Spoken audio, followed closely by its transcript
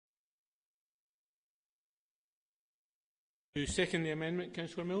To second the amendment,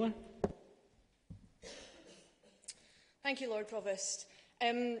 Councillor Miller. Thank you, Lord Provost.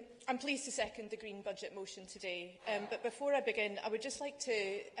 I'm pleased to second the Green Budget motion today. But before I begin, I would just like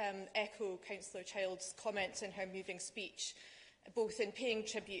to echo Councillor Child's comments in her moving speech, both in paying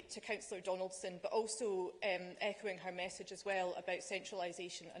tribute to Councillor Donaldson, but also echoing her message as well about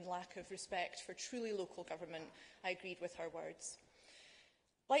centralisation and lack of respect for truly local government. I agreed with her words.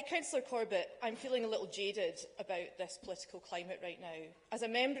 Like Councillor Corbett, I'm feeling a little jaded about this political climate right now. As a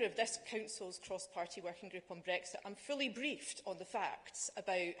member of this Council's cross-party working group on Brexit, I'm fully briefed on the facts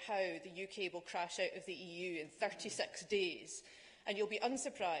about how the UK will crash out of the EU in 36 days. And you'll be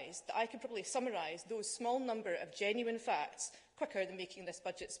unsurprised that I can probably summarise those small number of genuine facts quicker than making this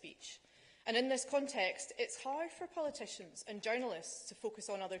budget speech. And in this context, it's hard for politicians and journalists to focus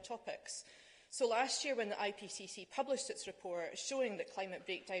on other topics. So last year, when the IPCC published its report showing that climate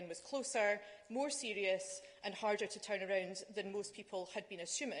breakdown was closer, more serious and harder to turn around than most people had been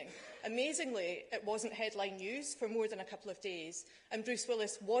assuming, amazingly, it wasn't headline news for more than a couple of days, and Bruce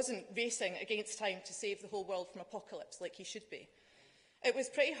Willis wasn't racing against time to save the whole world from apocalypse like he should be. It was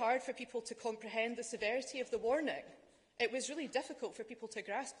pretty hard for people to comprehend the severity of the warning. It was really difficult for people to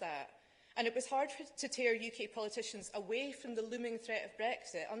grasp that. And it was hard to tear UK politicians away from the looming threat of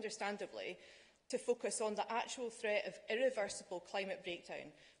Brexit, understandably, to focus on the actual threat of irreversible climate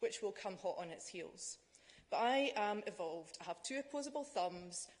breakdown, which will come hot on its heels. But I am evolved. I have two opposable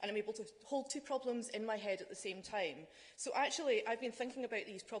thumbs, and I'm able to hold two problems in my head at the same time. So actually, I've been thinking about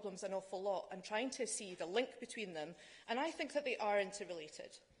these problems an awful lot and trying to see the link between them, and I think that they are interrelated.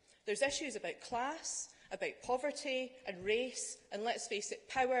 There's issues about class, about poverty and race, and let's face it,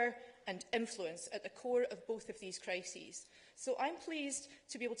 power and influence at the core of both of these crises. So I'm pleased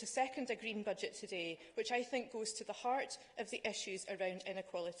to be able to second a Green Budget today, which I think goes to the heart of the issues around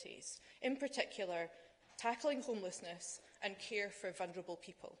inequalities, in particular, tackling homelessness and care for vulnerable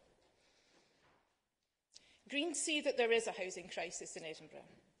people. Greens see that there is a housing crisis in Edinburgh.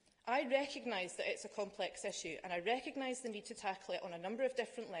 I recognise that it's a complex issue, and I recognise the need to tackle it on a number of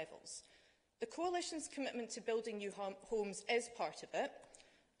different levels. The Coalition's commitment to building new homes is part of it,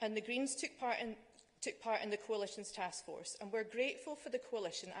 and the Greens took part in the Coalition's task force, and we're grateful for the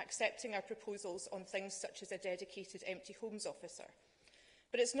Coalition accepting our proposals on things such as a dedicated empty homes officer.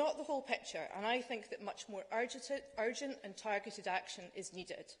 But it's not the whole picture, and I think that much more urgent and targeted action is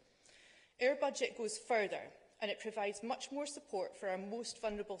needed. Our budget goes further, and it provides much more support for our most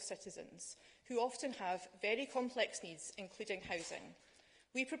vulnerable citizens, who often have very complex needs, including housing.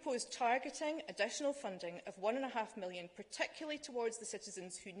 We propose targeting additional funding of £1.5 million, particularly towards the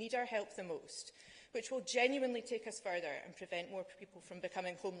citizens who need our help the most, which will genuinely take us further and prevent more people from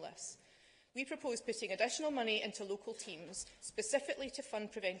becoming homeless. We propose putting additional money into local teams, specifically to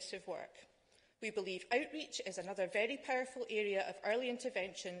fund preventative work. We believe outreach is another very powerful area of early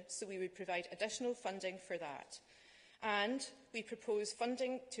intervention, so we would provide additional funding for that. And we propose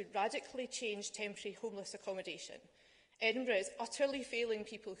funding to radically change temporary homeless accommodation. Edinburgh is utterly failing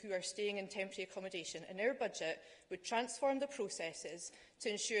people who are staying in temporary accommodation, and our budget would transform the processes to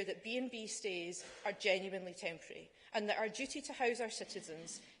ensure that B&B stays are genuinely temporary, and that our duty to house our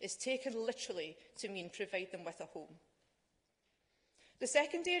citizens is taken literally to mean provide them with a home. The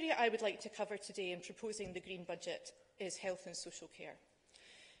second area I would like to cover today in proposing the Green Budget is health and social care.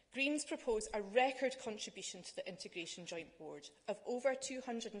 Greens propose a record contribution to the Integration Joint Board of over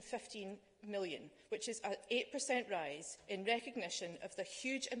 £215 million, which is an 8% rise in recognition of the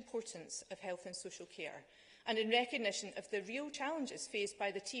huge importance of health and social care, and in recognition of the real challenges faced by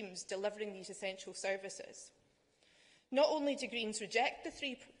the teams delivering these essential services. Not only do Greens reject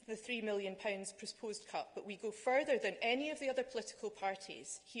the £3 million proposed cut, but we go further than any of the other political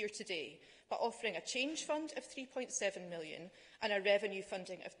parties here today by offering a change fund of £3.7 million and a revenue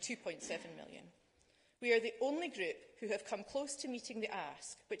funding of £2.7 million. We are the only group who have come close to meeting the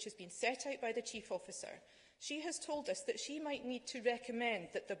ask, which has been set out by the Chief Officer. She has told us that she might need to recommend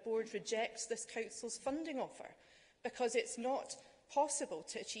that the Board rejects this Council's funding offer because it's not possible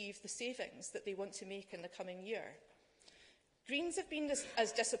to achieve the savings that they want to make in the coming year. Greens have been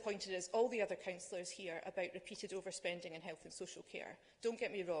as disappointed as all the other councillors here about repeated overspending in health and social care. Don't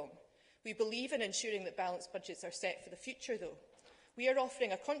get me wrong. We believe in ensuring that balanced budgets are set for the future, though. We are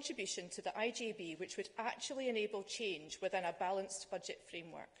offering a contribution to the IJB which would actually enable change within a balanced budget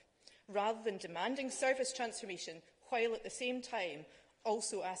framework, rather than demanding service transformation while at the same time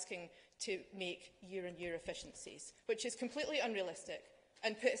also asking to make year-on-year efficiencies, which is completely unrealistic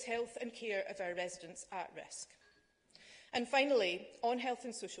and puts health and care of our residents at risk. And finally, on health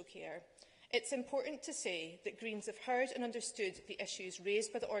and social care, it's important to say that Greens have heard and understood the issues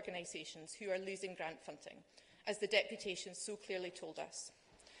raised by the organisations who are losing grant funding, as the deputation so clearly told us.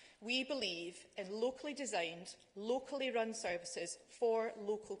 We believe in locally designed, locally run services for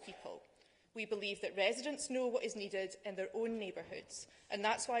local people. We believe that residents know what is needed in their own neighbourhoods, and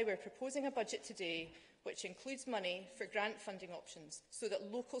that's why we're proposing a budget today which includes money for grant funding options so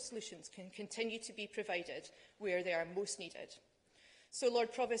that local solutions can continue to be provided where they are most needed. So,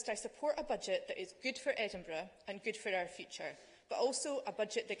 Lord Provost, I support a budget that is good for Edinburgh and good for our future, but also a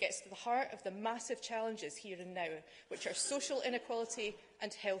budget that gets to the heart of the massive challenges here and now, which are social inequality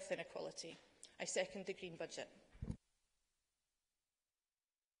and health inequality. I second the Green Budget.